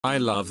I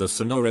love the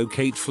Sonoro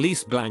Kate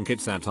fleece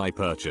blankets that I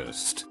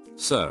purchased.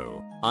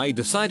 So, I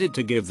decided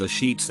to give the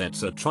sheet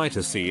sets a try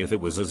to see if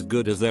it was as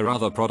good as their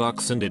other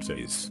products, and it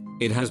is.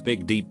 It has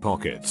big deep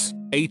pockets,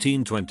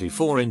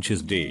 18-24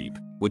 inches deep,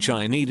 which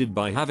I needed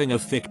by having a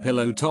thick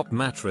pillow top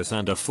mattress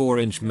and a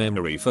 4-inch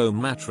memory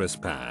foam mattress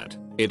pad.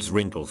 It's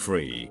wrinkle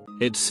free,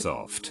 it's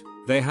soft,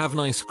 they have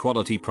nice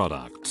quality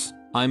products.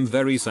 I'm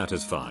very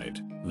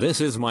satisfied.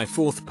 This is my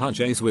 4th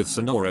purchase with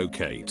Sonoro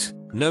Kate,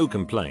 no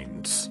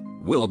complaints.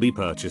 Will be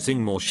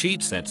purchasing more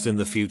sheet sets in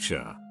the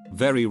future.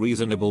 Very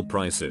reasonable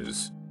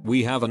prices.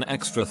 We have an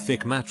extra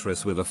thick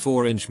mattress with a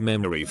 4-inch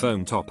memory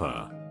foam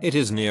topper. It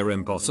is near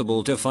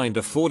impossible to find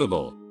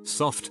affordable,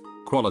 soft,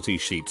 quality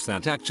sheets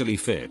that actually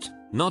fit.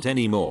 Not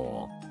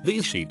anymore.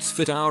 These sheets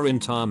fit our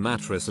entire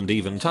mattress and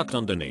even tucked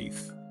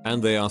underneath.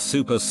 And they are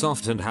super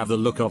soft and have the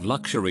look of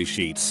luxury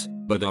sheets,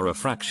 but are a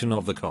fraction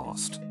of the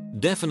cost.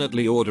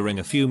 Definitely ordering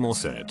a few more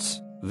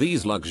sets.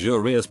 These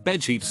luxurious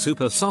bedsheets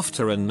super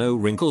softer and no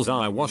wrinkles,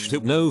 eye washed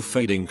up, no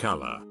fading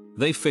color.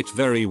 They fit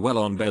very well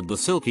on bed, the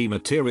silky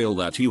material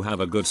that you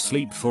have a good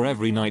sleep for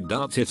every night.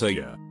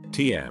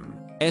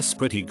 TM's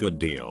pretty good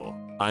deal.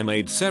 I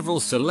made several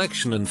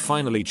selection and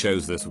finally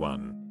chose this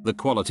one. The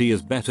quality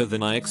is better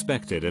than I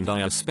expected and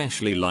I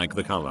especially like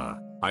the color.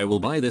 I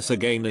will buy this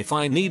again if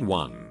I need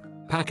one.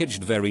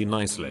 Packaged very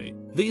nicely.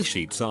 These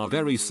sheets are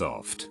very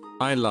soft.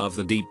 I love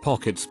the deep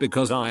pockets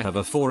because I have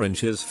a 4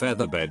 inches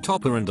feather bed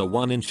topper and a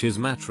 1 inches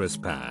mattress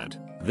pad.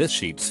 This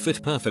sheets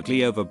fit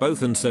perfectly over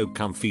both and so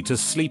comfy to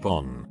sleep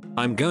on.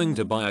 I'm going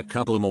to buy a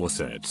couple more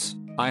sets.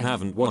 I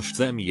haven't washed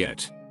them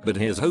yet, but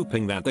here's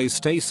hoping that they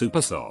stay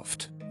super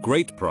soft.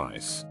 Great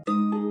price.